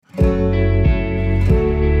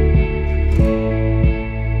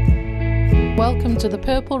to the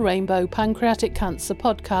Purple Rainbow Pancreatic Cancer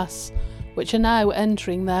podcasts, which are now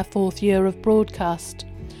entering their 4th year of broadcast.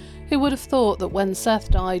 Who would have thought that when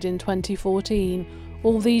Seth died in 2014,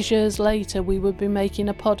 all these years later we would be making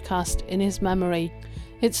a podcast in his memory?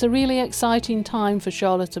 It's a really exciting time for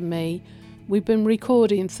Charlotte and me. We've been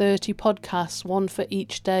recording 30 podcasts, one for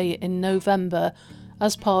each day in November,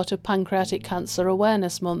 as part of Pancreatic Cancer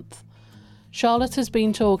Awareness Month. Charlotte has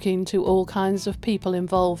been talking to all kinds of people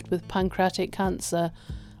involved with pancreatic cancer,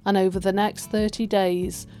 and over the next 30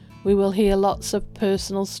 days we will hear lots of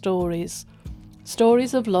personal stories.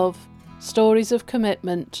 Stories of love, stories of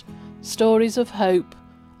commitment, stories of hope,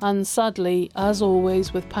 and sadly, as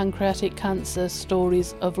always with pancreatic cancer,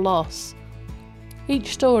 stories of loss.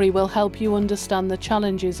 Each story will help you understand the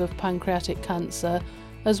challenges of pancreatic cancer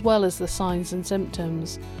as well as the signs and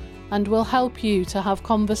symptoms, and will help you to have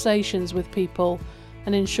conversations with people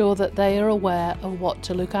and ensure that they are aware of what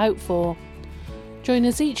to look out for. Join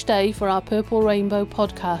us each day for our Purple Rainbow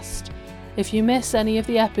podcast. If you miss any of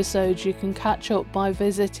the episodes, you can catch up by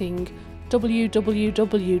visiting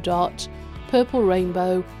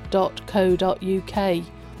www.purplerainbow.co.uk,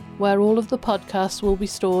 where all of the podcasts will be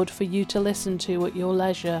stored for you to listen to at your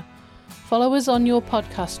leisure. Follow us on your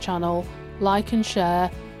podcast channel, like and share,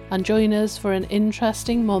 and join us for an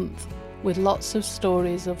interesting month with lots of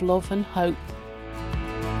stories of love and hope.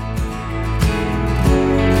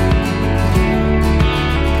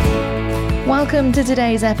 Welcome to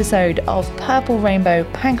today's episode of Purple Rainbow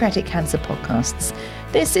Pancreatic Cancer Podcasts.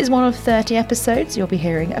 This is one of 30 episodes you'll be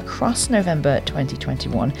hearing across November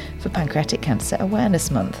 2021 for Pancreatic Cancer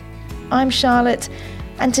Awareness Month. I'm Charlotte,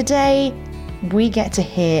 and today we get to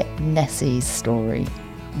hear Nessie's story.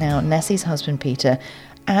 Now, Nessie's husband Peter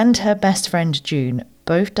and her best friend June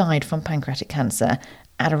both died from pancreatic cancer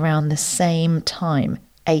at around the same time,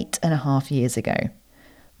 8.5 years ago.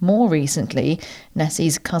 More recently,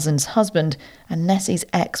 Nessie's cousin's husband and Nessie's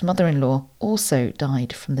ex-mother-in-law also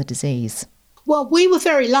died from the disease. Well, we were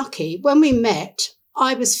very lucky. When we met,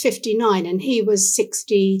 I was 59 and he was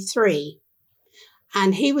 63.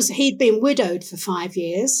 And he'd been widowed for 5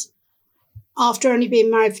 years after only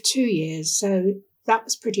being married for 2 years. So that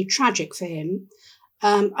was pretty tragic for him.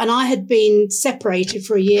 And I had been separated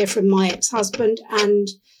for a year from my ex-husband, and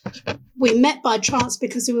we met by chance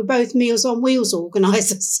because we were both Meals on Wheels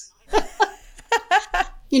organisers.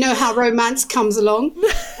 You know how romance comes along.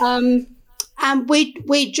 And we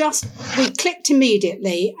clicked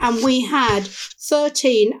immediately, and we had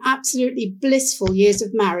 13 absolutely blissful years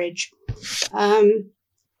of marriage.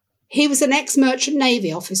 He was an ex-merchant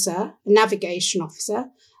Navy officer, a navigation officer.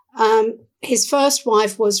 His first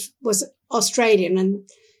wife was Australian, and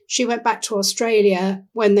she went back to Australia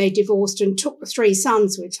when they divorced and took the 3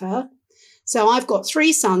 sons with her. So I've got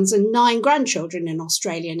 3 sons and 9 grandchildren in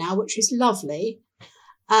Australia now, which is lovely.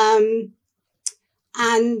 And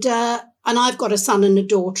I've got a son and a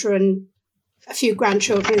daughter and a few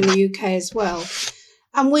grandchildren in the UK as well.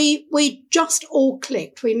 And we just all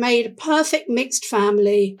clicked. We made a perfect mixed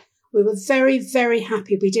family. We were very, very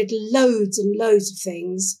happy. We did loads and loads of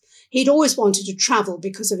things. He'd always wanted to travel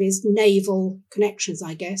because of his naval connections,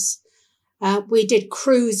 I guess. We did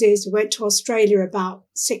cruises. We went to Australia about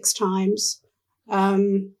 6 times.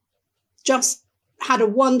 Just had a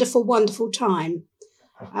wonderful, wonderful time.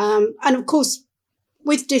 And of course,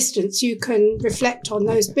 with distance, you can reflect on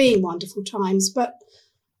those being wonderful times. But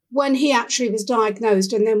when he actually was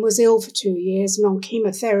diagnosed and then was ill for 2 years and on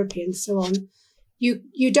chemotherapy and so on,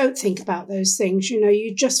 you don't think about those things. You know,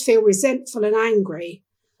 you just feel resentful and angry.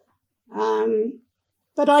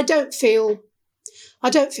 But I don't feel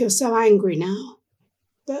so angry now.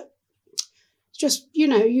 But just, you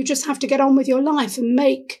know, you just have to get on with your life and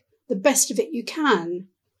make the best of it you can.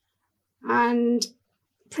 And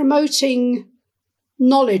promoting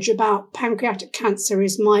knowledge about pancreatic cancer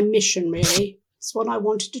is my mission, really. It's what I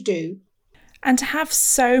wanted to do. And to have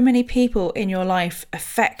so many people in your life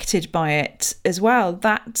affected by it as well,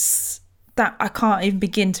 that I can't even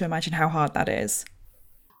begin to imagine how hard that is.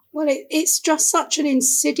 Well, it's just such an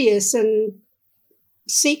insidious and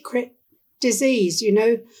secret disease, you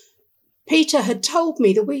know. Peter had told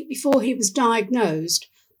me the week before he was diagnosed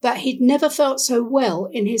that he'd never felt so well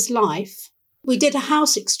in his life. We did a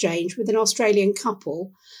house exchange with an Australian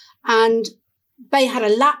couple, and they had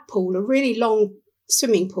a lap pool, a really long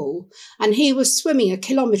swimming pool, and he was swimming 1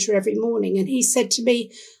 kilometre every morning. And he said to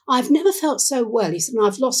me, I've never felt so well. He said,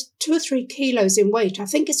 I've lost 2 or 3 kilos in weight. I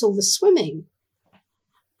think it's all the swimming.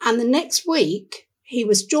 And the next week, he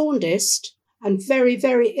was jaundiced and very,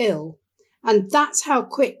 very ill. And that's how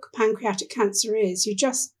quick pancreatic cancer is. You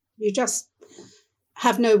just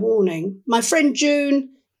have no warning. My friend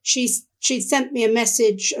June, she's She sent me a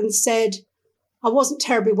message and said, I wasn't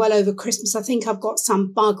terribly well over Christmas. I think I've got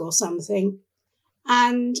some bug or something.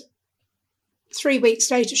 And 3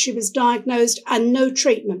 weeks later, she was diagnosed and no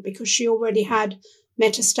treatment because she already had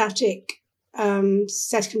metastatic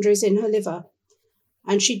secondaries in her liver.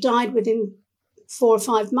 And she died within 4 or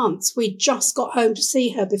 5 months. We just got home to see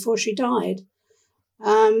her before she died.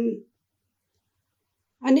 And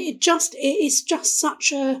it's just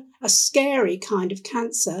such a scary kind of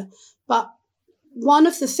cancer. But one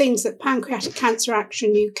of the things that Pancreatic Cancer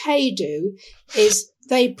Action UK do is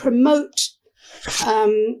they promote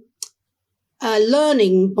a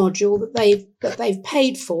learning module that they've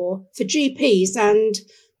paid for GPs and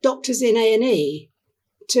doctors in A&E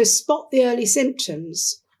to spot the early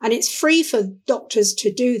symptoms. And it's free for doctors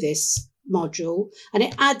to do this module, and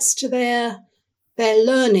it adds to their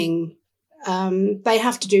learning. They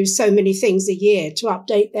have to do so many things a year to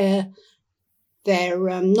update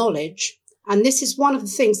their knowledge. And this is one of the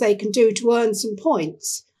things they can do to earn some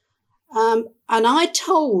points. And I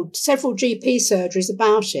told several GP surgeries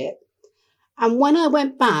about it. And when I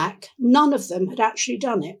went back, none of them had actually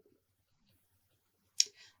done it.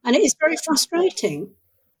 And it is very frustrating.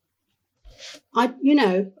 I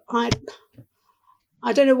don't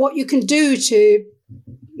know what you can do to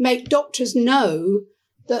make doctors know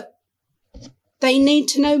that they need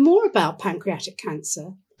to know more about pancreatic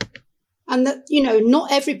cancer. And that,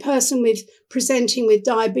 not every person presenting with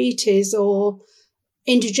diabetes or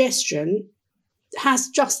indigestion has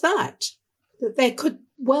just that there could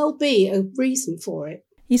well be a reason for it.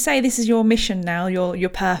 You say this is your mission now, your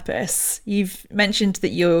purpose. You've mentioned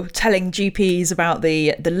that you're telling GPs about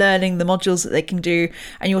the learning, the modules that they can do,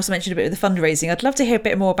 and you also mentioned a bit of the fundraising. I'd love to hear a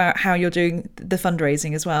bit more about how you're doing the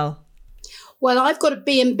fundraising as well. Well, I've got a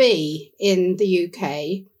B&B in the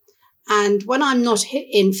UK, and when I'm not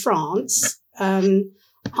in France, I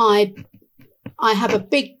have a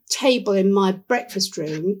big table in my breakfast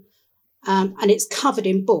room, and it's covered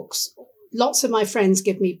in books. Lots of my friends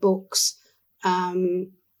give me books,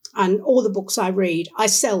 and all the books I read, I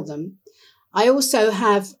sell them. I also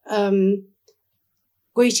have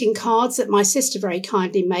greeting cards that my sister very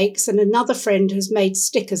kindly makes, and another friend has made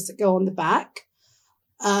stickers that go on the back.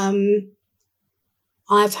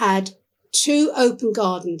 I've had 2 open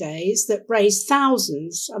garden days that raised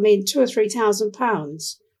thousands, £2,000 or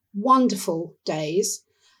 £3,000. Wonderful days.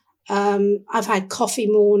 I've had coffee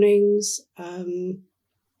mornings,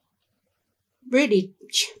 really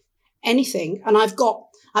anything. And I've got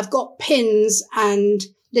pins and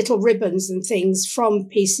little ribbons and things from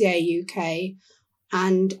PCA UK,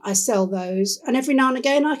 and I sell those. And every now and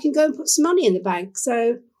again, I can go and put some money in the bank.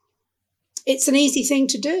 So it's an easy thing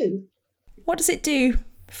to do. What does it do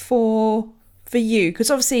for you? Because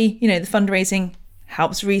obviously, the fundraising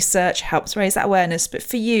helps research, helps raise that awareness. But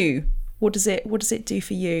for you, what does it do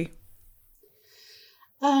for you?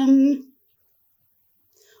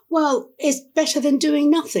 Well, it's better than doing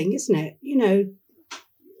nothing, isn't it?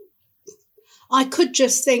 I could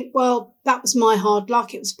just think, well, that was my hard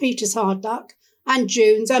luck. It was Peter's hard luck, and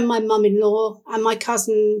June's, and my mum-in-law, and my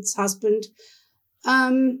cousin's husband.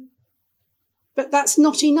 But that's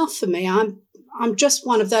not enough for me. I'm just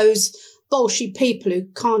one of those bolshy people who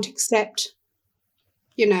can't accept,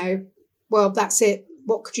 well, that's it.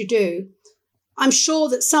 What could you do? I'm sure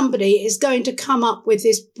that somebody is going to come up with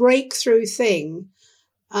this breakthrough thing.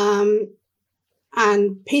 And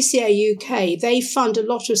PCA UK, they fund a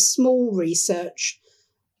lot of small research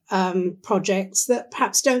projects that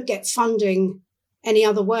perhaps don't get funding any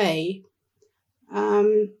other way.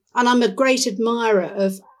 And I'm a great admirer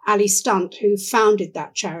of Ali Stunt, who founded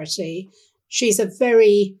that charity. She's a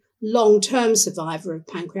very long-term survivor of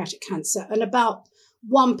pancreatic cancer, and about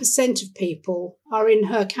 1% of people are in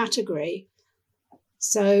her category.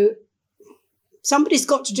 So somebody's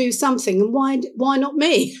got to do something, and why not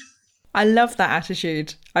me? I love that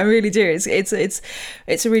attitude. I really do. It's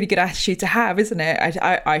a really good attitude to have, isn't it?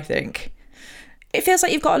 I think it feels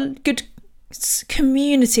like you've got a good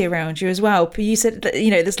community around you as well. But you said that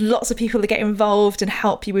there's lots of people that get involved and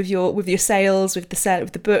help you with your sales, with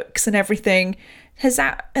the books and everything. Has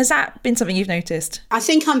that been something you've noticed? I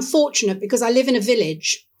think I'm fortunate because I live in a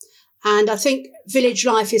village, and I think village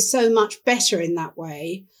life is so much better in that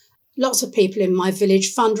way. Lots of people in my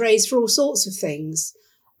village fundraise for all sorts of things.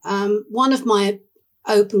 One of my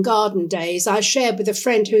open garden days, I shared with a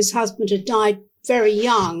friend whose husband had died very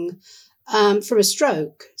young from a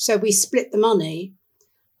stroke. So we split the money.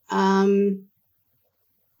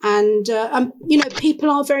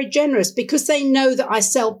 People are very generous because they know that I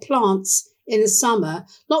sell plants in the summer.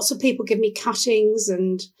 Lots of people give me cuttings,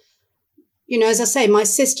 and, as I say, my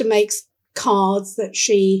sister makes cards that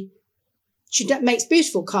she She makes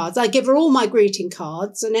beautiful cards. I give her all my greeting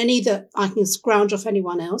cards and any that I can scrounge off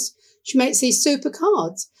anyone else. She makes these super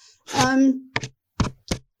cards. They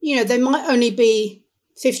might only be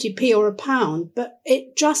 50p or £1, but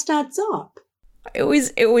it just adds up. I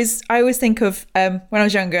always think of when I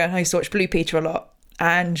was younger, I used to watch Blue Peter a lot.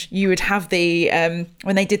 And you would have the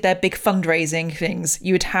when they did their big fundraising things,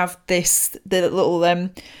 you would have the little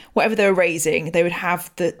whatever they were raising, they would have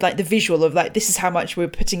the visual of this is how much we're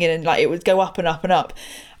putting in, and it would go up and up and up.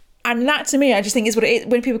 And that to me, I just think is what it is.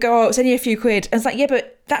 When people go, oh, it's only a few quid, and it's yeah,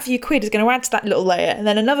 but that few quid is going to add to that little layer, and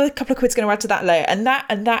then another couple of quid's going to add to that layer, and that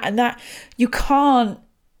and that and that. You can't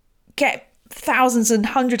get thousands and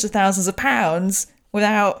hundreds of thousands of pounds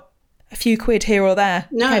without a few quid here or there,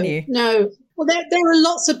 can you? No. Well, there are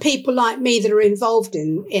lots of people like me that are involved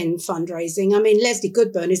in fundraising. I mean, Leslie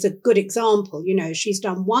Goodburn is a good example. She's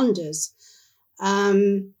done wonders.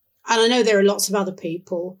 And I know there are lots of other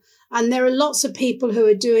people. And there are lots of people who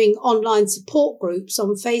are doing online support groups on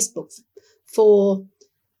Facebook for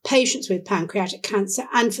patients with pancreatic cancer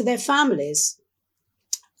and for their families.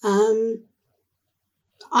 I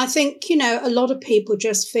think, a lot of people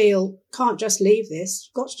just feel, can't just leave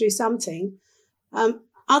this, got to do something.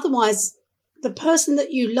 Otherwise, the person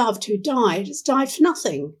that you loved who died has died for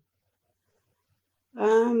nothing.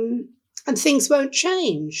 And things won't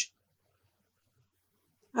change.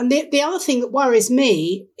 And the other thing that worries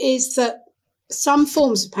me is that some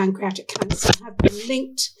forms of pancreatic cancer have been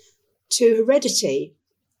linked to heredity.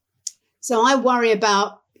 So I worry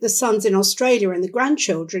about the sons in Australia and the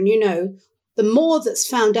grandchildren. The more that's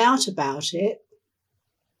found out about it,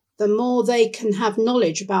 the more they can have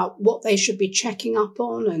knowledge about what they should be checking up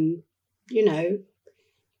on and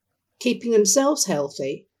keeping themselves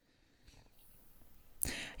healthy.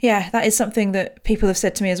 Yeah, that is something that people have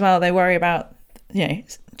said to me as well. They worry about,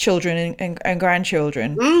 children and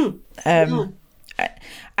grandchildren. Yeah.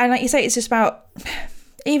 And like you say, it's just about,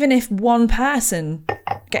 even if one person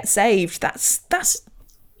gets saved, that's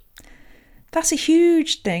a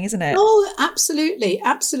huge thing, isn't it? Oh, absolutely.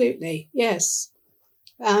 Absolutely. Yes.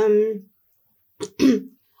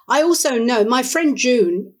 I also know my friend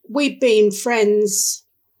June, we've been friends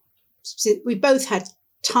since we both had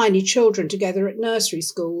tiny children together at nursery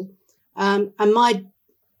school. And my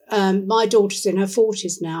daughter's in her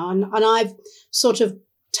 40s now. And I've sort of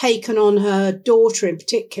taken on her daughter in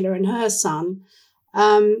particular and her son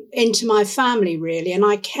into my family, really. And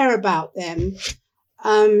I care about them.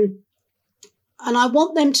 And I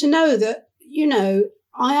want them to know that,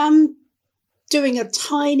 I am doing a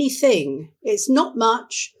tiny thing. It's not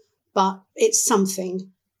much, but it's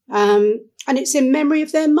something. And it's in memory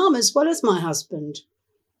of their mum as well as my husband.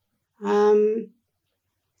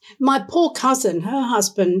 My poor cousin, her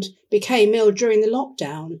husband, became ill during the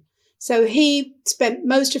lockdown. So he spent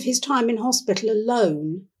most of his time in hospital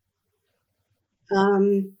alone.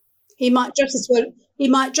 He might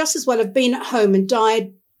just as well have been at home and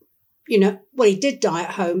died, he did die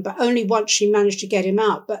at home, but only once she managed to get him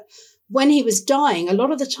out. But when he was dying, a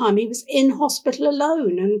lot of the time he was in hospital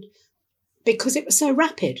alone, and because it was so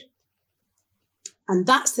rapid. And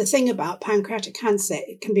that's the thing about pancreatic cancer.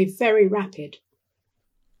 It can be very rapid.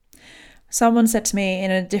 Someone said to me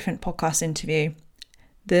in a different podcast interview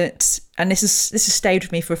that, and this has stayed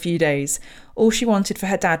with me for a few days, all she wanted for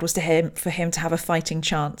her dad was for him to have a fighting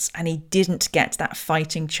chance, and he didn't get that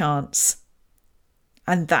fighting chance.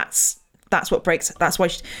 And that's what breaks. That's why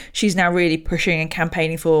she's now really pushing and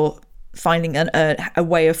campaigning for finding a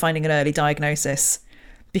way of finding an early diagnosis,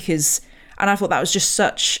 and I thought that was just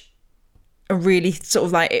such a really sort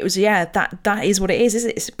of it was, that is what it is,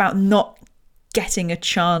 isn't it? It's about not getting a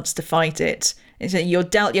chance to fight it. It's you're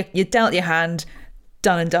dealt your hand,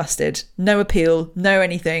 done and dusted, no appeal, no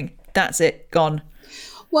anything, that's it, gone.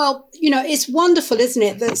 Well, it's wonderful, isn't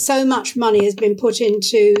it, that so much money has been put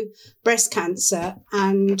into breast cancer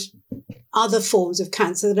and other forms of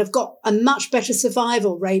cancer that have got a much better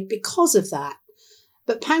survival rate because of that.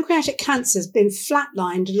 But pancreatic cancer has been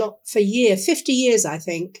flatlined a lot for 50 years, I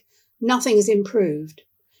think. Nothing has improved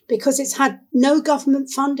because it's had no government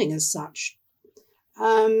funding as such.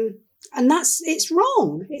 And it's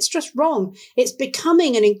wrong. It's just wrong. It's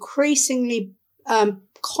becoming an increasingly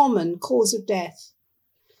common cause of death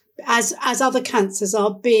as other cancers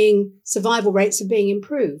survival rates are being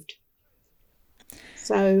improved.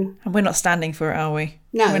 So, and we're not standing for it, are we?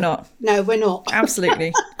 No, we're not. No, we're not.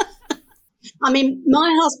 Absolutely. I mean,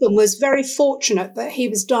 my husband was very fortunate that he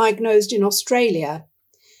was diagnosed in Australia,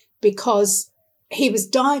 because he was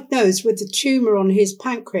diagnosed with the tumour on his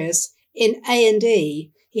pancreas in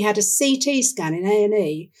A&E. He had a CT scan in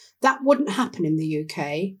A&E. That wouldn't happen in the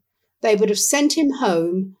UK. they would have sent him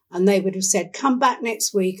home and they would have said, come back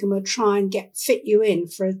next week and we'll try and fit you in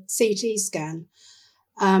for a CT scan.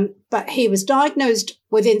 But he was diagnosed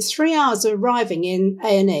within 3 hours of arriving in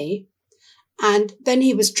A&E. And then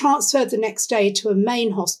he was transferred the next day to a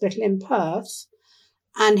main hospital in Perth.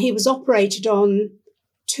 And he was operated on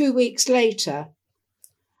 2 weeks later.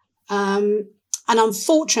 And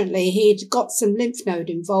unfortunately, he'd got some lymph node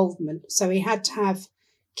involvement. So he had to have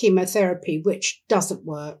chemotherapy, which doesn't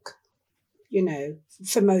work,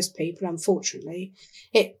 for most people, unfortunately.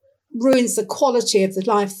 It ruins the quality of the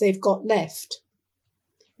life they've got left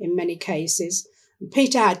in many cases. And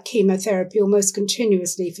Peter had chemotherapy almost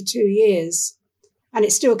continuously for 2 years, and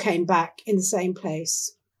it still came back in the same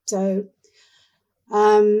place. So,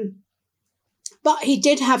 but he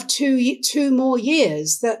did have two more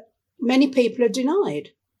years that many people are denied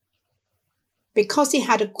because he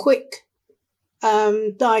had a quick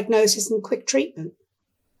diagnosis and quick treatment.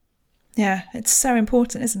 Yeah, it's so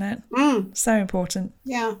important, isn't it? So important.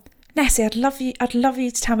 Yeah. Nessie, I'd love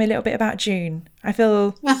you to tell me a little bit about June. I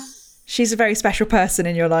feel she's a very special person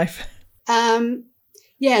in your life.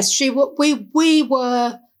 Yes, we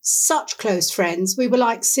were such close friends. We were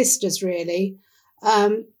like sisters, really.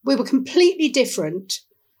 We were completely different.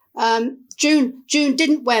 June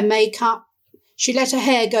didn't wear makeup. She let her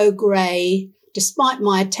hair go grey, despite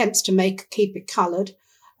my attempts to keep it coloured.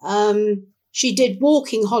 She did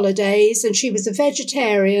walking holidays, and she was a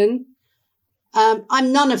vegetarian.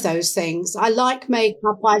 I'm none of those things. I like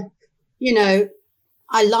makeup. I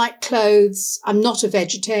like clothes. I'm not a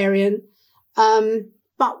vegetarian.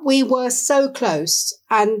 But we were so close,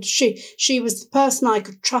 and she was the person I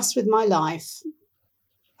could trust with my life.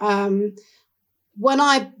 When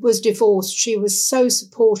I was divorced, she was so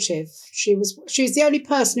supportive. She was the only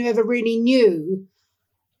person who ever really knew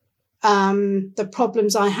the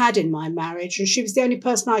problems I had in my marriage, and she was the only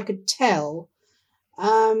person I could tell.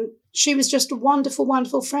 She was just a wonderful,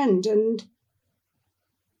 wonderful friend, and,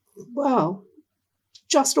 well,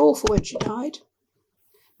 just awful when she died.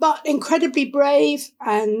 But incredibly brave,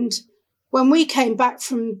 and when we came back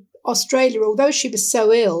from Australia, although she was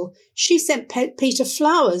so ill, she sent Peter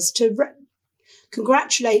flowers to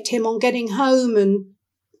congratulate him on getting home and,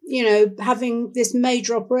 having this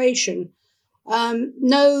major operation.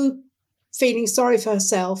 No feeling sorry for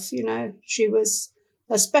herself, she was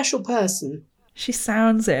a special person. She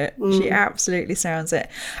sounds it. She absolutely sounds it.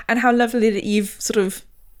 And how lovely that you've sort of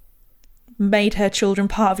made her children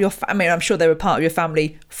part of your family. I'm sure they were part of your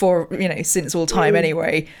family for, since all time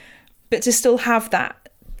anyway. But to still have that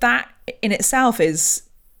in itself is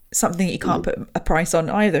something that you can't put a price on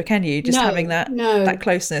either, can you? Just having that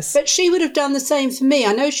closeness. But she would have done the same for me.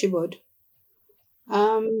 I know she would.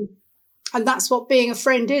 And that's what being a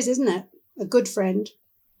friend is, isn't it? A good friend.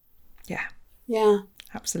 Yeah. Yeah.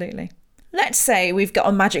 Absolutely. Let's say we've got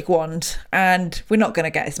a magic wand, and we're not going to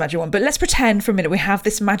get this magic wand, but let's pretend for a minute we have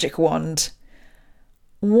this magic wand.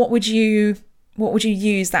 What would you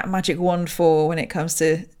use that magic wand for when it comes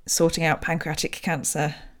to sorting out pancreatic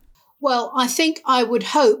cancer? Well, I think I would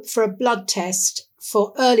hope for a blood test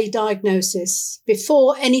for early diagnosis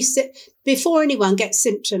before anyone gets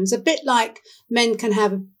symptoms, a bit like men can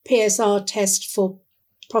have a PSA test for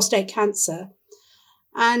prostate cancer.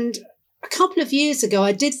 And a couple of years ago,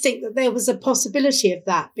 I did think that there was a possibility of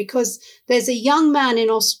that, because there's a young man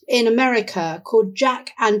in America called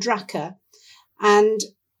Jack Andraka. And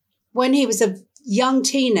when he was a young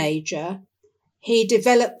teenager, he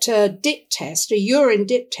developed a urine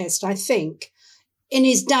dip test, I think, in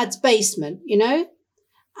his dad's basement,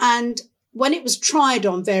 And when it was tried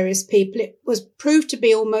on various people, it was proved to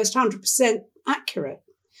be almost 100% accurate.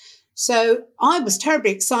 So I was terribly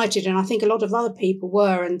excited, and I think a lot of other people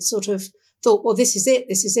were, and sort of thought, well, this is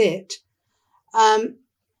it.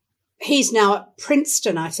 He's now at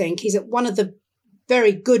Princeton, I think. He's at one of the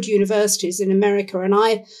very good universities in America, and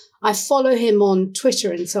I follow him on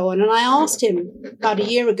Twitter and so on. And I asked him about a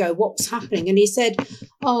year ago what was happening, and he said,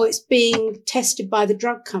 oh, it's being tested by the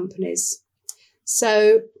drug companies.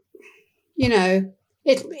 So,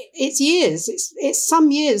 it's years. It's some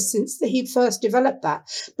years since he first developed that.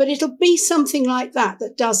 But it'll be something like that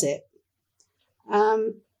does it.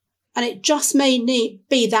 And it just may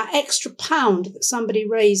be that extra pound that somebody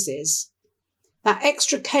raises, that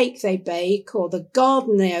extra cake they bake or the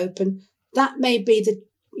garden they open. That may be the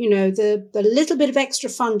little bit of extra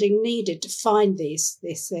funding needed to find this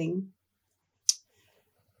thing.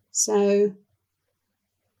 So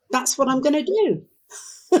that's what I'm going to do.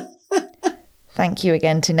 Thank you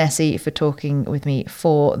again to Nessie for talking with me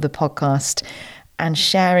for the podcast and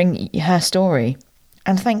sharing her story.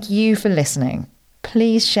 And thank you for listening.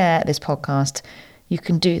 Please share this podcast You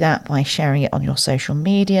can do that by sharing it on your social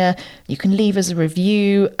media. You can leave us a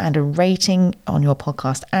review and a rating on your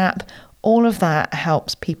podcast app. All of that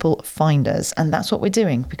helps people find us. And that's what we're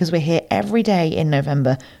doing, because we're here every day in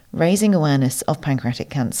November raising awareness of pancreatic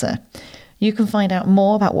cancer. You can find out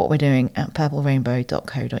more about what we're doing at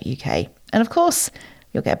purplerainbow.co.uk. And of course,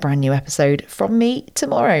 you'll get a brand new episode from me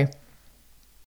tomorrow.